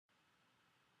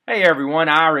Hey everyone,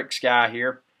 Irix Guy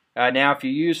here. Now if you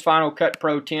use Final Cut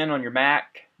Pro 10 on your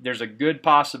Mac, there's a good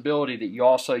possibility that you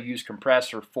also use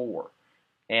Compressor 4.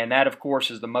 And that of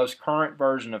course is the most current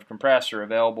version of Compressor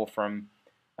available from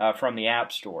the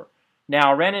App Store.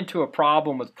 Now I ran into a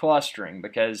problem with clustering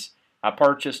because I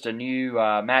purchased a new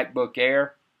MacBook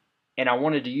Air and I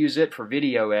wanted to use it for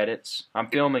video edits. I'm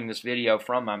filming this video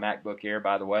from my MacBook Air,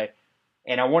 by the way.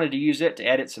 And I wanted to use it to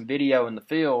edit some video in the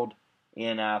field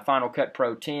in Final Cut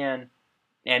Pro 10,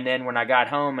 and then when I got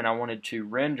home and I wanted to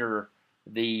render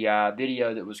the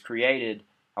video that was created,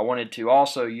 I wanted to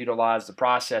also utilize the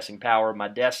processing power of my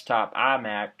desktop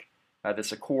iMac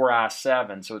that's a Core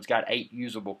i7, so it's got 8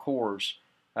 usable cores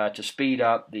to speed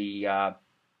up the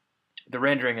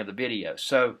rendering of the video.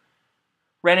 So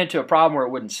ran into a problem where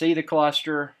it wouldn't see the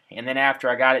cluster, and then after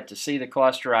I got it to see the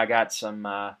cluster, I got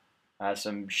some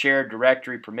shared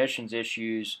directory permissions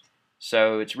issues.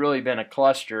 So it's really been a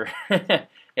cluster,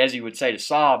 as you would say, to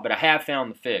solve, but I have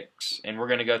found the fix, and we're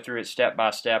going to go through it step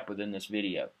by step within this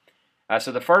video.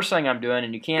 So the first thing I'm doing,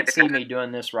 and you can't see me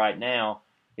doing this right now,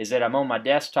 is that I'm on my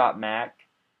desktop Mac,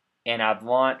 and I've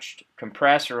launched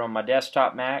Compressor on my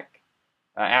desktop Mac.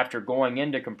 After going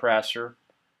into Compressor,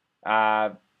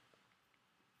 ensured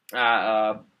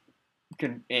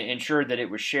that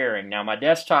it was sharing. Now my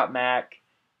desktop Mac,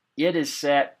 it is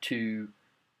set to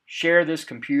share this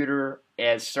computer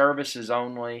as services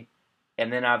only,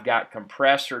 and then I've got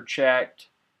Compressor checked,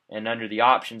 and under the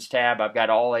Options tab I've got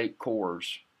all 8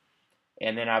 cores,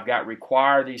 and then I've got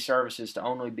Require these services to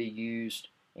only be used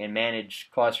and Manage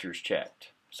Clusters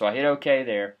checked. So I hit OK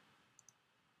there.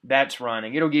 That's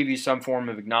running. It'll give you some form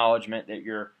of acknowledgement that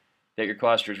your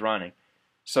cluster is running.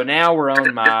 So now we're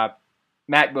on my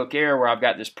MacBook Air where I've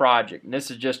got this project, and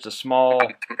this is just a small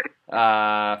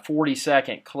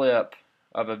 40-second clip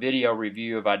of a video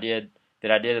review that I did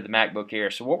of the MacBook Air.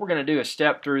 So what we're going to do is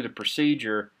step through the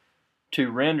procedure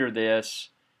to render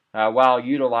this while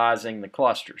utilizing the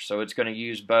cluster. So it's going to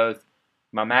use both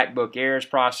my MacBook Air's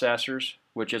processors,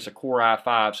 which is a Core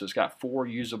i5, so it's got 4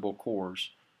 usable cores,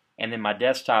 and then my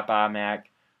desktop iMac,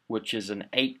 which is an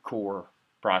 8-core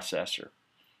processor.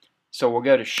 So we'll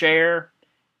go to Share.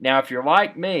 Now if you're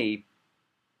like me,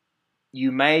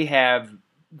 you may have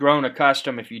grown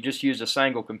accustomed, if you just use a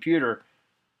single computer,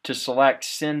 to select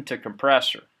Send to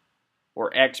Compressor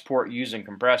or Export using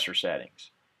Compressor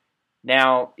settings.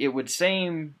 Now it would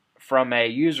seem from a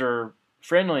user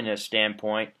friendliness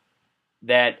standpoint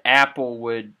that Apple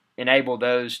would enable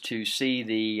those to see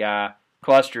the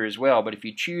cluster as well, but if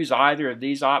you choose either of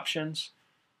these options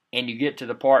and you get to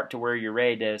the part to where you're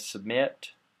ready to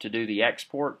submit to do the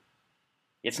export,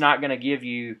 it's not going to give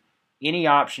you any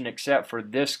option except for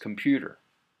this computer.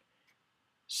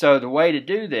 So the way to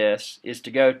do this is to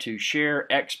go to Share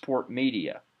Export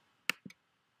Media.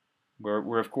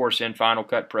 We're of course in Final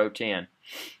Cut Pro 10.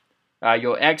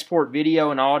 You'll export video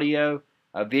and audio.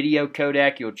 A video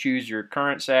codec, you'll choose your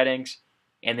current settings,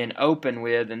 and then open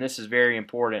with, and this is very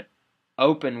important,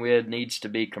 open with needs to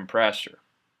be Compressor.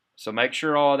 So make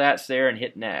sure all of that's there and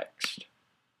hit Next.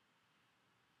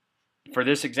 For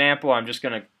this example, I'm just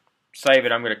going to save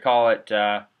it. I'm going to call it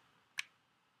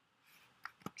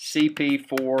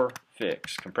CP4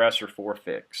 Fix, Compressor 4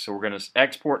 Fix. So we're going to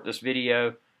export this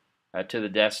video to the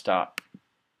desktop.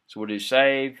 So we'll do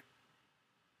Save.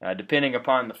 Depending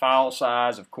upon the file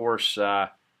size, of course,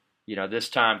 this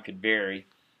time could vary.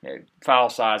 File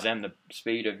size and the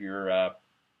speed of your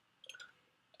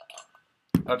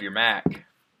Mac.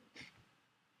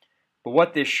 But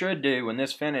what this should do when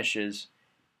this finishes,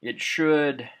 it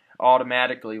should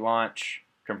automatically launch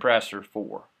Compressor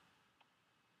 4.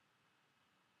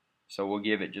 So we'll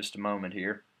give it just a moment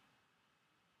here.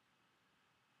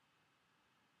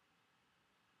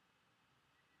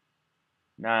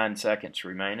 Nine seconds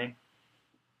remaining.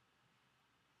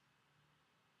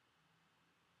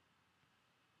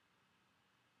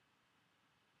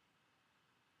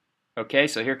 Okay,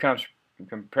 so here comes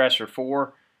Compressor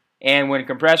 4. And when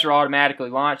Compressor automatically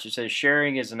launched, it says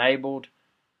sharing is enabled.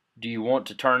 Do you want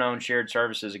to turn on shared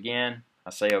services again? I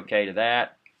say OK to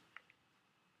that.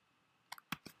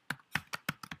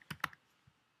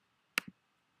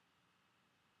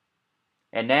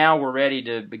 And now we're ready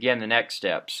to begin the next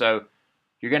step. So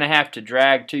you're going to have to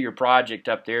drag to your project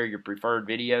up there your preferred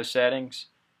video settings.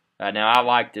 Now I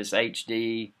like this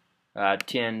HD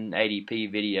 1080p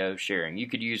video sharing. You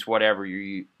could use whatever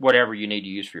you need to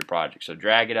use for your project. So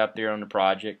drag it up there on the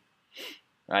project.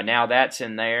 Now that's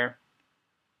in there.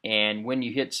 And when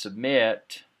you hit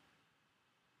Submit,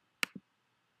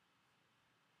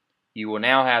 you will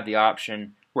now have the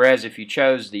option, whereas if you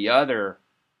chose the other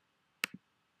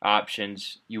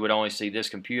options, you would only see this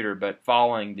computer, but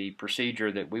following the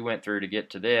procedure that we went through to get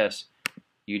to this,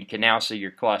 you can now see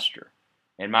your cluster.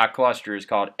 And my cluster is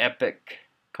called Epic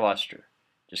Cluster,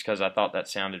 just because I thought that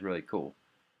sounded really cool.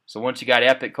 So once you got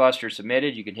Epic Cluster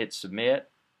submitted, you can hit submit,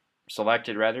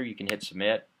 selected rather, you can hit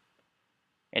submit.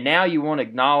 And now you want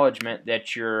acknowledgement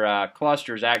that your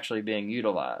cluster is actually being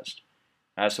utilized.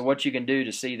 So what you can do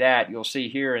to see that, you'll see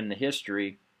here in the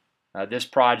history, this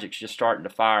project's just starting to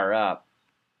fire up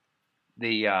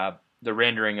the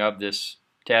rendering of this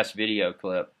test video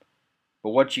clip. But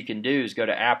what you can do is go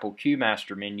to Apple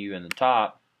QMaster menu in the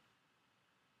top,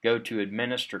 go to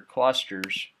Administer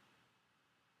Clusters,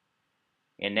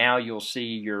 and now you'll see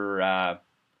your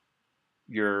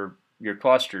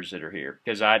clusters that are here,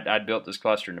 because I'd built this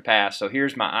cluster in the past. So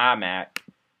here's my iMac.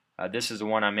 This is the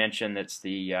one I mentioned. That's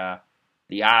the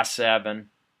i7,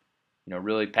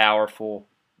 really powerful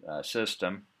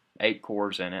system, 8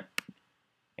 cores in it.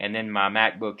 And then my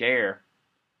MacBook Air,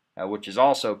 which is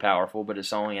also powerful, but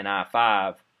it's only an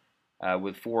i5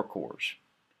 with 4 cores.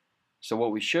 So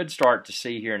what we should start to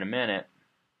see here in a minute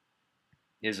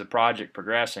is the project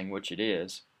progressing, which it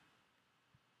is.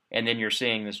 And then you're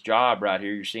seeing this job right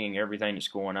here. You're seeing everything that's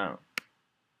going on,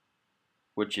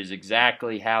 which is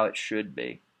exactly how it should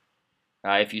be.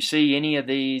 If you see any of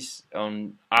these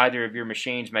on either of your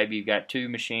machines, maybe you've got 2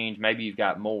 machines, maybe you've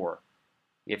got more.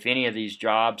 If any of these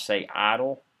jobs say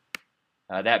idle,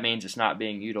 that means it's not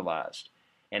being utilized.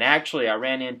 And actually, I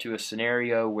ran into a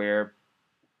scenario where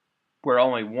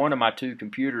only one of my 2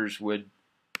 computers would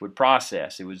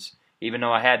process. It was, even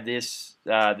though I had this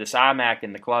iMac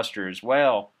in the cluster as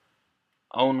well,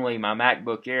 only my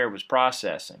MacBook Air was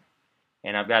processing.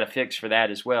 And I've got a fix for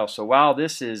that as well. So while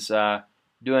this is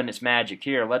doing its magic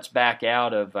here, let's back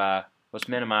out of, let's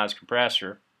minimize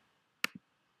Compressor.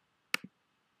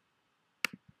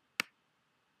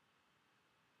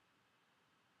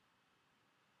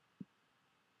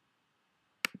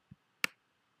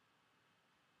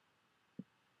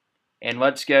 And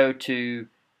let's go to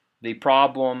the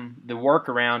problem, the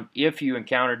workaround, if you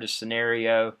encountered a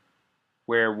scenario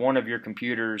where one of your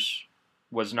computers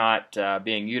was not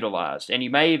being utilized. And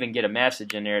you may even get a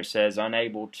message in there that says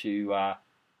unable to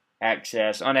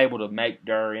access, unable to make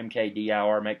dir,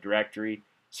 mkdir, make directory,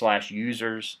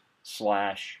 /users,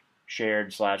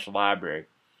 /shared, /library.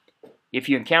 If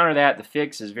you encounter that, the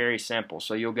fix is very simple.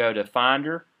 So you'll go to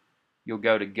Finder, you'll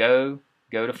go to go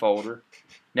to Folder.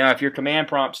 Now, if you're command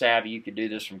prompt savvy, you could do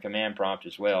this from command prompt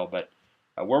as well, but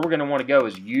where we're going to want to go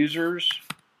is users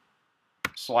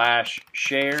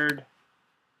 /shared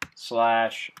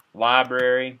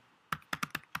 /library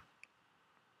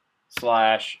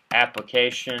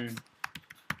 /application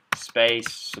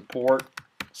support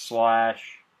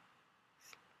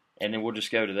and then we'll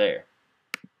just go to there.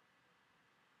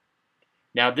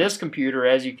 Now this computer,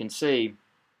 as you can see,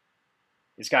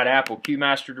 it's got Apple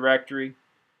QMaster directory,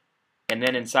 and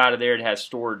then inside of there it has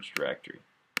storage directory.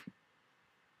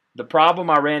 The problem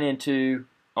I ran into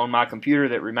on my computer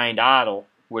that remained idle,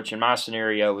 which in my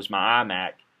scenario was my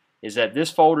iMac, is that this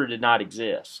folder did not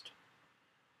exist.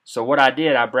 So what I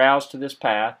did, I browsed to this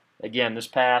path. Again, this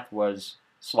path was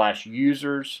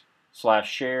 /users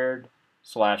 /shared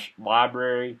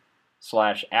 /library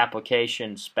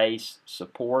 /application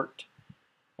support,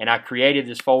 and I created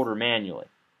this folder manually.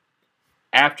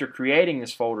 After creating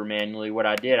this folder manually, what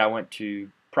I did, I went to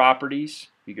Properties.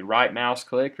 You could right mouse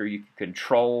click, or you could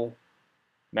control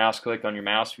mouse click on your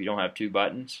mouse if you don't have 2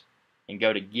 buttons, and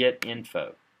go to Get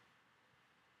Info.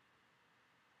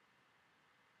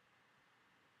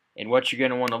 And what you're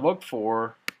going to want to look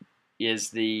for is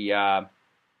the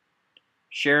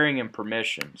sharing and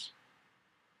permissions.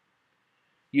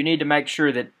 You need to make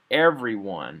sure that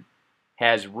everyone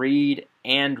has read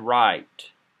and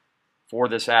write for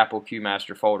this Apple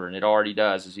QMaster folder, and it already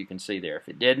does, as you can see there. If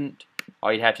it didn't,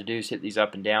 all you'd have to do is hit these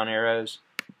up and down arrows,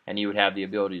 and you would have the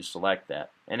ability to select that.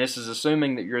 And this is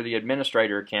assuming that you're the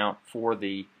administrator account for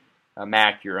the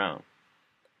Mac you own.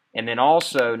 And then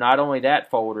also, not only that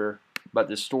folder, but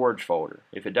the storage folder.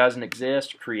 If it doesn't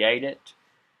exist, create it,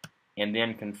 and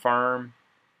then confirm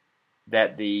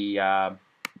that the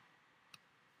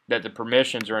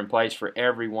permissions are in place for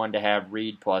everyone to have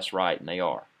read+write, and they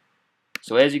are.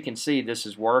 So as you can see, this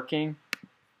is working,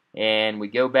 and we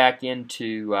go back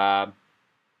into my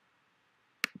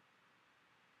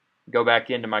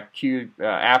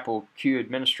Apple Q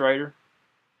Administrator,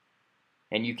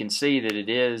 and you can see that it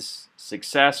is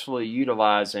successfully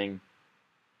utilizing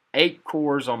 8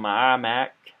 cores on my iMac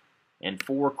and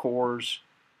 4 cores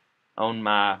on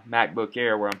my MacBook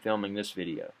Air where I'm filming this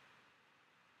video.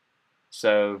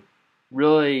 So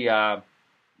really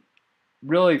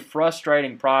really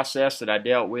frustrating process that I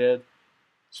dealt with.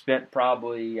 Spent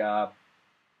probably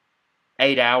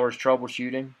 8 hours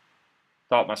troubleshooting.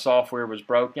 Thought my software was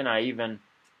broken. I even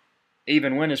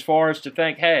went as far as to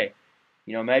think, hey,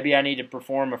 maybe I need to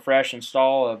perform a fresh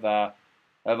install of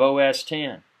OS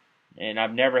 10. And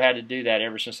I've never had to do that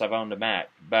ever since I've owned a Mac.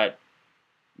 But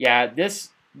yeah, this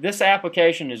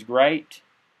application is great.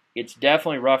 It's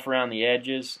definitely rough around the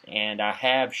edges, and I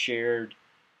have shared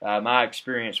my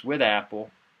experience with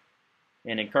Apple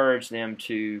and encouraged them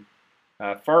to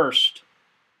first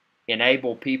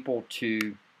enable people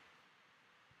to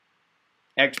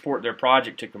export their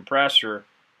project to Compressor,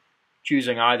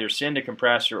 choosing either send to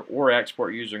Compressor or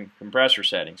export using Compressor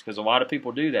settings, because a lot of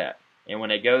people do that. And when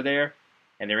they go there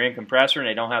and they're in Compressor and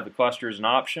they don't have the cluster as an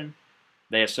option,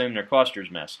 they assume their cluster's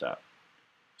messed up.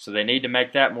 So they need to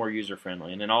make that more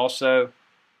user-friendly. And then also,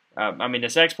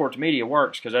 this export to media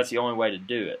works because that's the only way to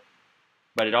do it.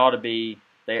 But it ought to be,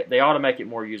 they ought to make it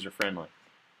more user-friendly.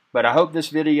 But I hope this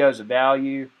video is of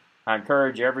value. I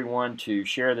encourage everyone to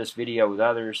share this video with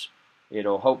others.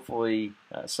 It'll hopefully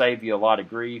save you a lot of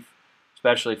grief,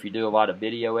 especially if you do a lot of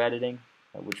video editing,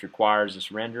 which requires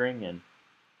this rendering. And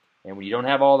when you don't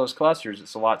have all those clusters,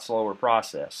 it's a lot slower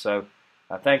process. So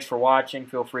thanks for watching.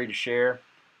 Feel free to share.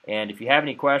 And if you have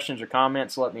any questions or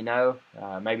comments, let me know.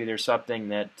 Maybe there's something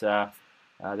that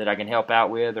I can help out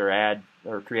with or add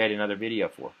or create another video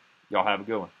for. Y'all have a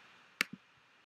good one.